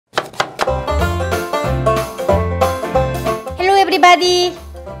everybody!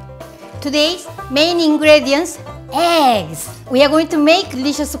 Today's main ingredients, eggs. We are going to make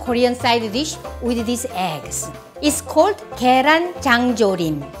delicious Korean side dish with these eggs. It's called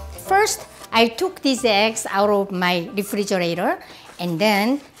계란장조림. First, I took these eggs out of my refrigerator and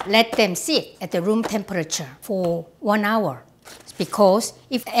then let them sit at the room temperature for 1 hour. Because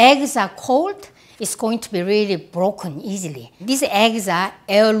if eggs are cold, it's going to be really broken easily. These eggs are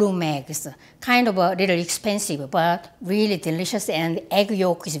heirloom eggs, kind of a little expensive, but really delicious, and the egg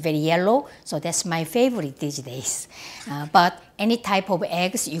yolk is very yellow, so that's my favorite these days. But any type of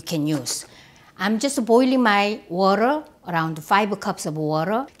eggs you can use. I'm just boiling my water, around 5 cups of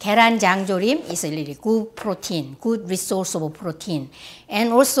water. 계란장조림 is a really good protein, good resource of protein,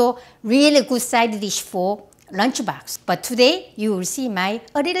 and also really good side dish for lunchbox. But today you will see a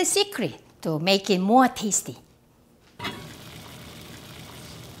little secret to make it more tasty.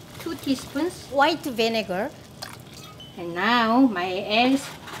 2 teaspoons white vinegar. And now my eggs,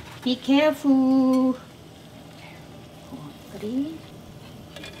 be careful. 3.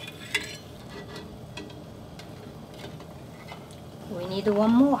 We need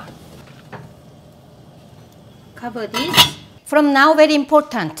 1 more. Cover this. From now, very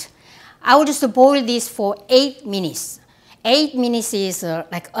important. I will just boil this for 8 minutes. 8 minutes is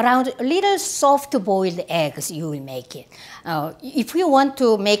like around a little soft boiled eggs you will make it. If you want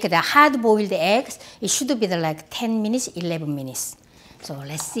to make the hard boiled eggs, it should be like 10 minutes, 11 minutes. So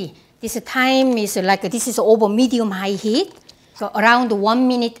let's see. This time is like, this is over medium high heat. So around 1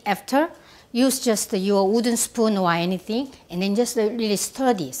 minute after, use just your wooden spoon or anything and then just really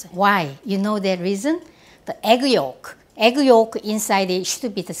stir this. Why? You know the reason? The egg yolk. Egg yolk inside it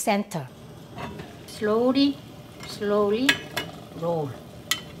should be the center. Slowly roll,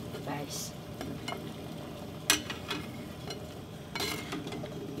 guys.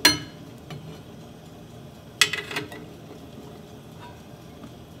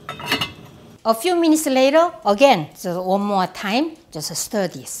 A few minutes later, again, so 1 more time, just stir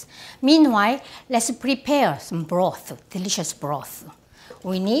this. Meanwhile, let's prepare some broth, delicious broth.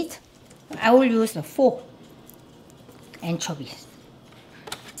 I will use 4 anchovies.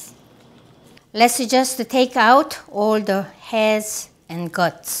 Let's just take out all the heads and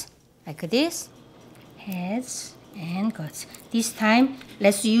guts, like this. Heads and guts. This time,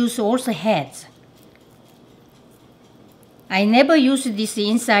 let's use also heads. I never use this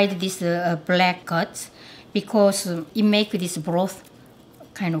inside this black guts because it makes this broth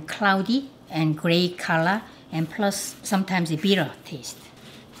kind of cloudy and gray color, and plus sometimes a bitter taste.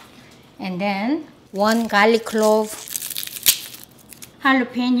 And then 1 garlic clove,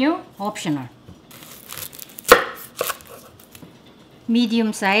 jalapeno, optional.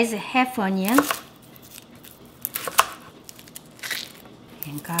 Medium size half onion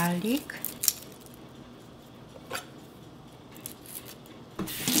and garlic.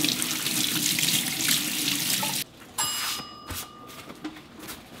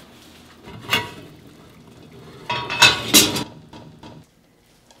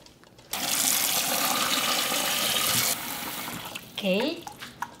 Okay,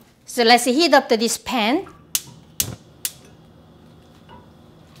 so let's heat up this pan.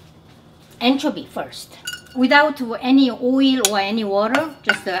 Anchovy first. Without any oil or any water,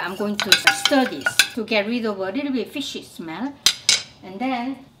 just I'm going to stir this to get rid of a little bit fishy smell. And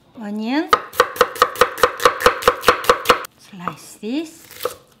then onion. Slice this.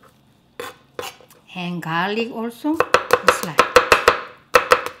 And garlic also. Slice.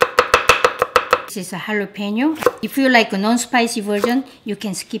 This is a jalapeno. If you like a non-spicy version, you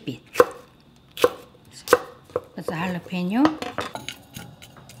can skip it. That's a jalapeno.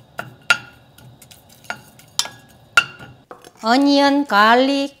 Onion,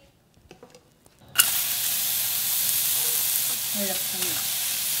 garlic,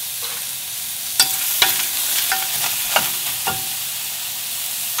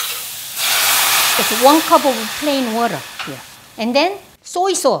 just 1 cup of plain water here. And then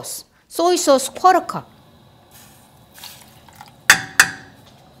soy sauce. Soy sauce, 1/4 cup.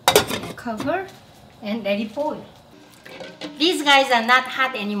 And cover and let it boil. These guys are not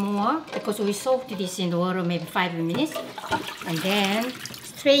hot anymore because we soaked this in the water maybe 5 minutes. And then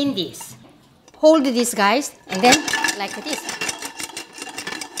strain this. Hold these guys and then like this.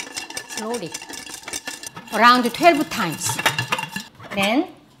 Slowly. Around 12 times. Then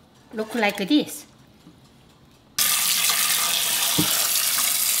look like this.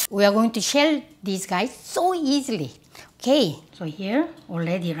 We are going to shell these guys so easily. Okay, so here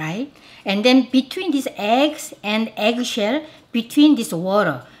already, right? And then between these eggs and eggshell, between this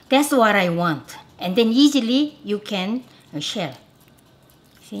water, that's what I want. And then easily you can shell.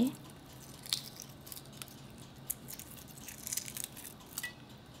 See?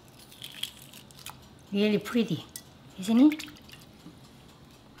 Really pretty, isn't it?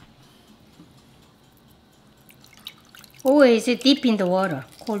 Always dip in the water,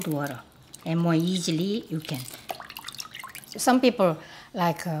 cold water, and more easily you can. Some people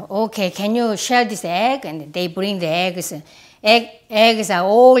like, okay, can you shell this egg? And they bring the eggs. Eggs are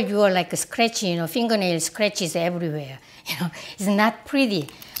all your like scratchy, fingernail scratches everywhere. It's not pretty,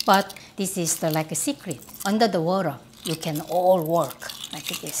 but this is the like a secret. Under the water, you can all work like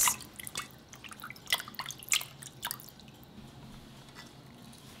this.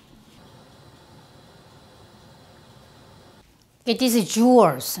 Okay, these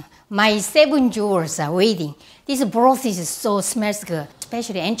jewels, my 7 jewels are waiting. This broth is smells good,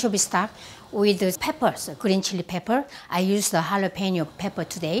 especially anchovy stock with peppers, green chili pepper. I used the jalapeno pepper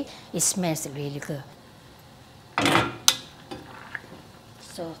today. It smells really good.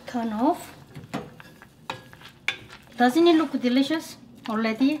 So turn off. Doesn't it look delicious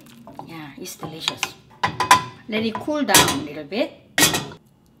already? Yeah, it's delicious. Let it cool down a little bit.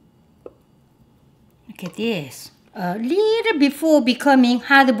 Look at this. A little before becoming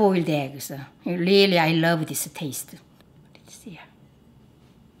hard-boiled eggs. Really, I love this taste. Let's see.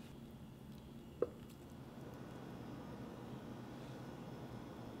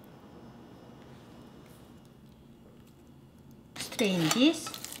 Strain this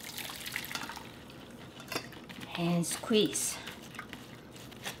and squeeze.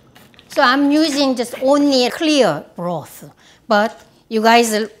 So I'm using just only clear broth, but you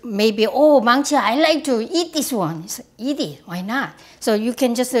guys maybe, oh, Maangchi, I like to eat this one. So eat it, why not? So you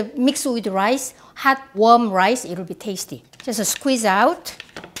can just mix with rice, hot, warm rice, it will be tasty. Just squeeze out,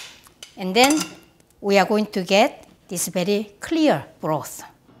 and then we are going to get this very clear broth.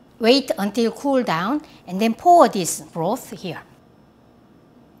 Wait until cool down, and then pour this broth here.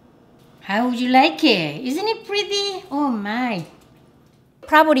 How would you like it? Isn't it pretty? Oh my.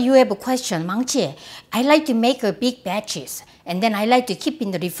 Probably you have a question, Maangchi, I like to make big batches, and then I like to keep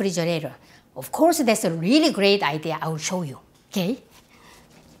in the refrigerator. Of course, that's a really great idea. I will show you, okay?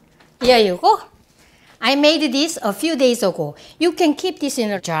 Here you go. I made this a few days ago. You can keep this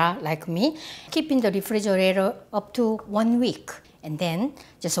in a jar like me. Keep in the refrigerator up to 1 week. And then,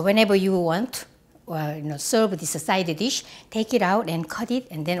 just whenever you want, serve this side dish, take it out and cut it,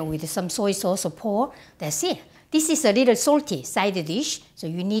 and then with some soy sauce pour, that's it. This is a little salty side dish, so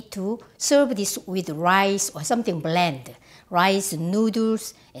you need to serve this with rice or something bland. Rice,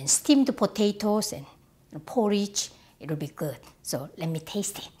 noodles, and steamed potatoes, and porridge. It will be good. So let me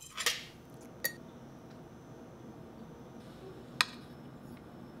taste it.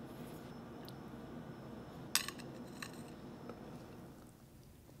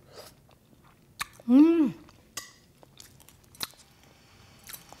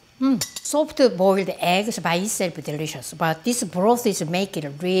 Soft boiled eggs by itself delicious, but this broth is making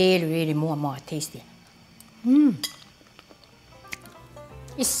it really, really more and more tasty.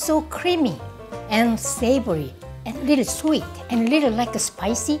 It's so creamy and savory and a little sweet and a little like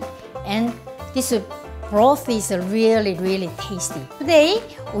spicy, and this broth is really, really tasty. Today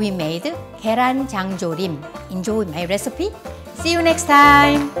we made 계란장조림. Enjoy my recipe. See you next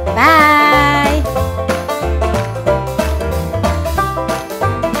time. Bye.